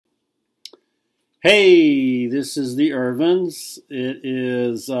Hey, this is the Irvins. It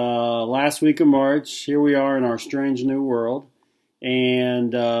is last week of March. Here we are in our strange new world.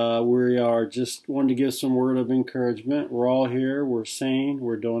 And we are just wanting to give some word of encouragement. We're all here. We're sane.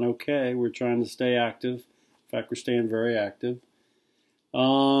 We're doing okay. We're trying to stay active. In fact, we're staying very active.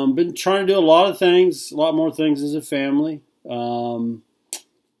 Been trying to do a lot of things, a lot more things as a family. Joel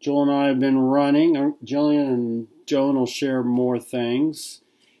and I have been running. Jillian and Joan will share more things.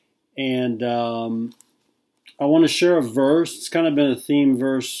 And I want to share a verse. It's kind of been a theme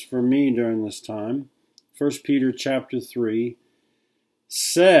verse for me during this time. 1 Peter chapter 3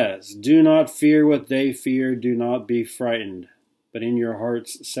 says, "Do not fear what they fear. Do not be frightened. But in your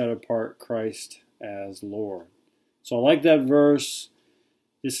hearts set apart Christ as Lord." So I like that verse.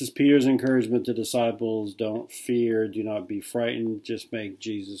 This is Peter's encouragement to disciples. Don't fear. Do not be frightened. Just make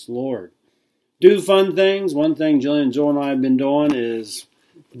Jesus Lord. Do fun things. One thing Jillian, Joel, and I have been doing is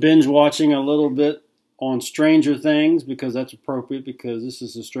binge watching a little bit on Stranger Things, because that's appropriate, because this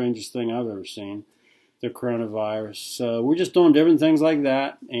is the strangest thing I've ever seen, the coronavirus. So we're just doing different things like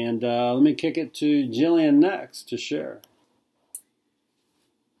that. And let me kick it to Jillian next to share.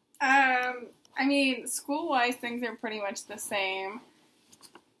 School-wise, things are pretty much the same.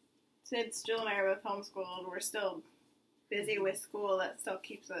 Since Jill and I are both homeschooled, we're still busy with school. That still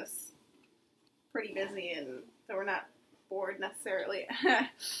keeps us pretty busy, and so we're not bored necessarily.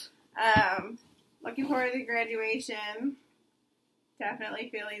 Looking forward to graduation. Definitely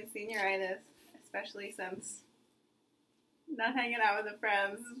feeling senioritis, especially since not hanging out with the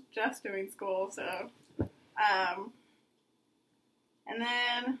friends, just doing school. So, and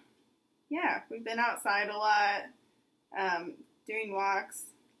then, yeah, we've been outside a lot, doing walks.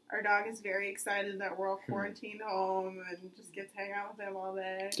 Our dog is very excited that we're all quarantined home and just get to hang out with him all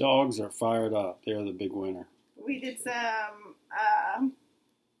day. Dogs are fired up. They're the big winner. We did some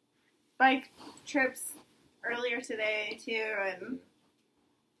bike trips earlier today, too, and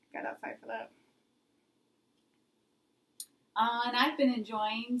got outside for that. And I've been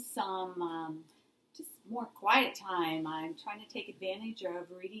enjoying some just more quiet time. I'm trying to take advantage of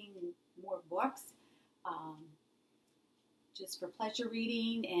reading more books, just for pleasure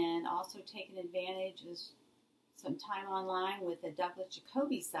reading, and also taking advantage of some time online with the Douglas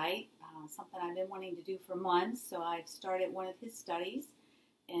Jacoby site, something I've been wanting to do for months. So I've started one of his studies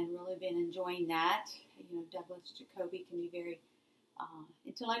and really been enjoying that. You know, Douglas Jacoby can be very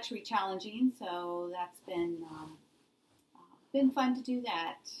intellectually challenging, so that's been fun to do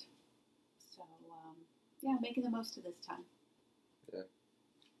that. So yeah, making the most of this time. Yeah,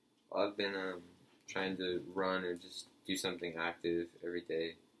 well, I've been trying to run or just do something active every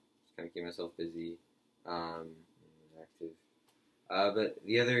day, just kind of keep myself busy, active. But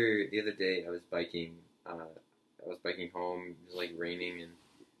the other day I was biking. I was biking home. It was like raining, and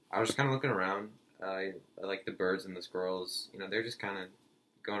I was just kind of looking around. I like the birds and the squirrels. You know, they're just kind of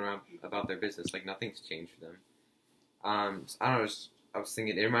going around about their business, like nothing's changed for them. So I don't know. I was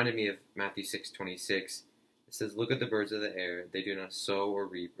thinking, it reminded me of Matthew 6:26. It says, "Look at the birds of the air; they do not sow or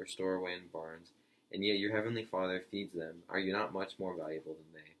reap or store away in barns, and yet your heavenly Father feeds them. Are you not much more valuable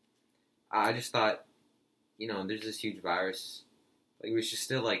than they?" I just thought, you know, there's this huge virus. Like, we should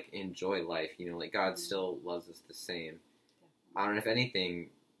still, like, enjoy life, you know, like, God still loves us the same. I don't know, if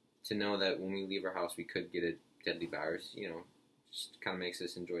anything, to know that when we leave our house we could get a deadly virus, you know, just kind of makes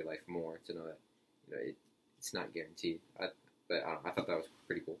us enjoy life more, to know that, you know, it's not guaranteed. But I thought that was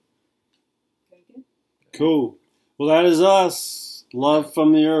pretty cool. Very good. Cool. Well, that is us. Love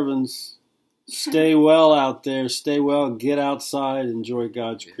from the Irvins. Stay well out there. Stay well. Get outside. Enjoy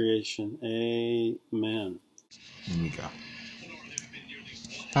God's creation. Amen. Here we go.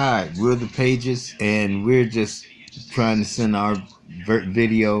 Hi, we're the Paiges, and we're just trying to send our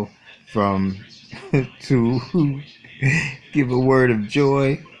video from to give a word of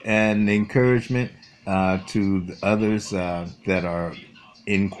joy and encouragement to the others that are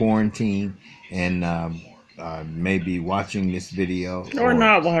in quarantine and maybe watching this video or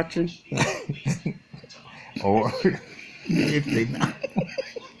not watching, or if they not.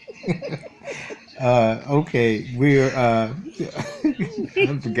 Okay, we're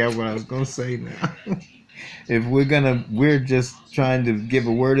I forgot what I was gonna say now. We're just trying to give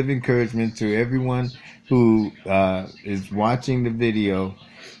a word of encouragement to everyone who is watching the video,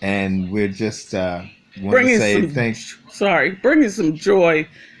 and we're just want to say thanks. Bringing some joy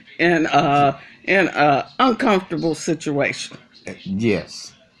in an uncomfortable situation.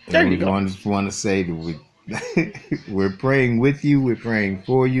 Yes, there you go. We just want to say that we're praying with you, we're praying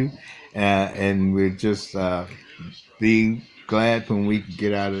for you, and we're just being glad when we can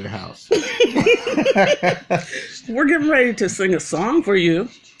get out of the house. We're getting ready to sing a song for you.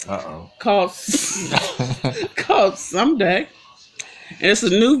 called called Someday. And it's a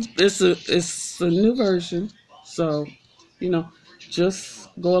new version. So, just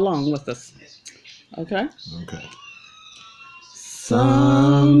go along with us. Okay? Okay.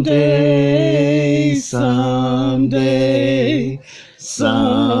 Someday, someday,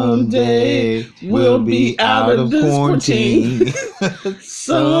 someday, we'll be out of this quarantine.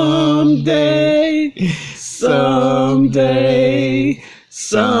 Someday, someday,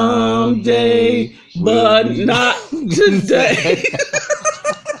 someday, but not today.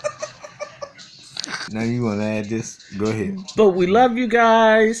 Now you want to add this? Go ahead. But we love you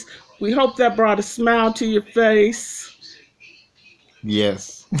guys. We hope that brought a smile to your face.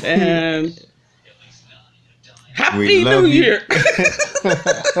 Yes. And Happy New Year.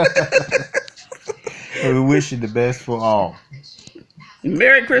 We wish you the best for all.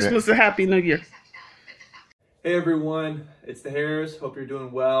 Merry Christmas and Happy New Year. Hey everyone, it's the Hares. Hope you're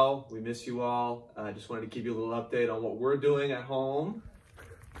doing well. We miss you all. I just wanted to give you a little update on what we're doing at home.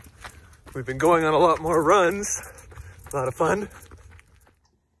 We've been going on a lot more runs. A lot of fun.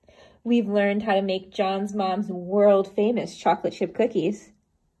 We've learned how to make John's mom's world-famous chocolate chip cookies.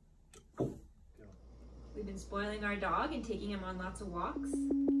 We've been spoiling our dog and taking him on lots of walks.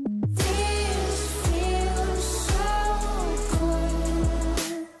 This feels so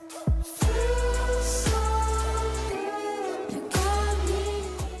good. Feels so good. You got me.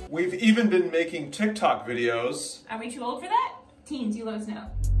 We've even been making TikTok videos. Are we too old for that? Teens, you let us know.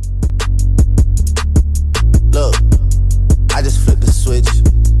 Look, I just flipped the switch.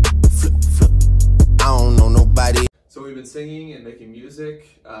 Flip, flip. I don't know nobody. So we've been singing and making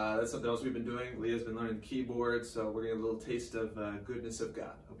music. That's something else we've been doing. Leah's been learning the keyboard, so we're getting a little taste of goodness of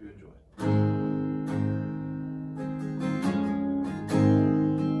God. Hope you enjoy.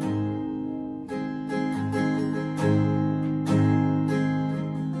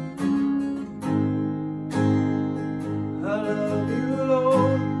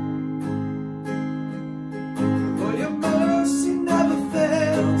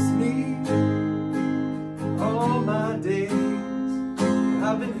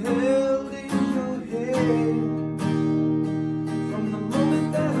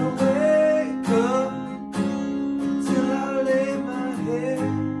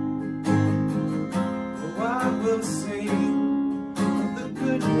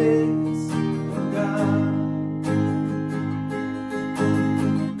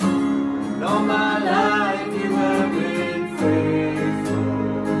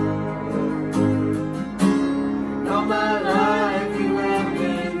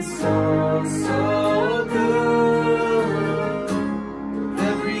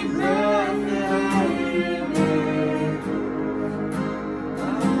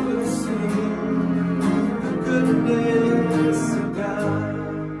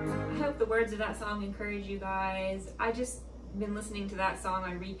 Of that song encourage you guys. I just been listening to that song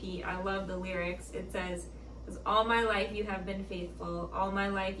on repeat. I love the lyrics. It says, all my life you have been faithful, all my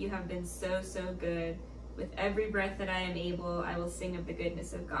life you have been so good. With every breath that I am able, I will sing of the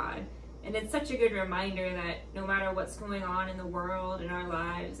goodness of God. And it's such a good reminder that no matter what's going on in the world, in our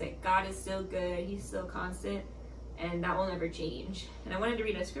lives, that God is still good, He's still constant, and that will never change. And I wanted to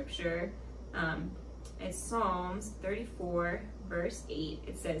read a scripture. It's Psalms 34 verse 8.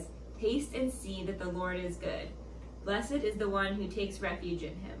 It says, taste and see that the Lord is good. Blessed is the one who takes refuge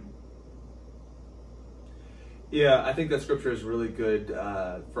in Him. Yeah, I think that scripture is really good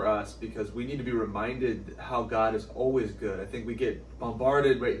for us because we need to be reminded how God is always good. I think we get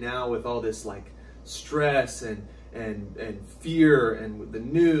bombarded right now with all this like stress and fear and the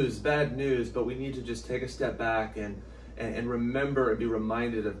news, bad news, but we need to just take a step back and remember and be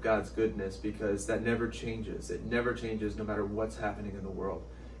reminded of God's goodness because that never changes. It never changes no matter what's happening in the world.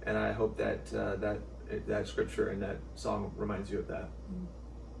 And I hope that that scripture and that song reminds you of that.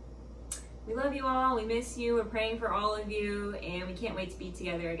 We love you all. We miss you. We're praying for all of you. And we can't wait to be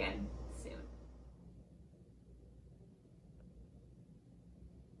together again.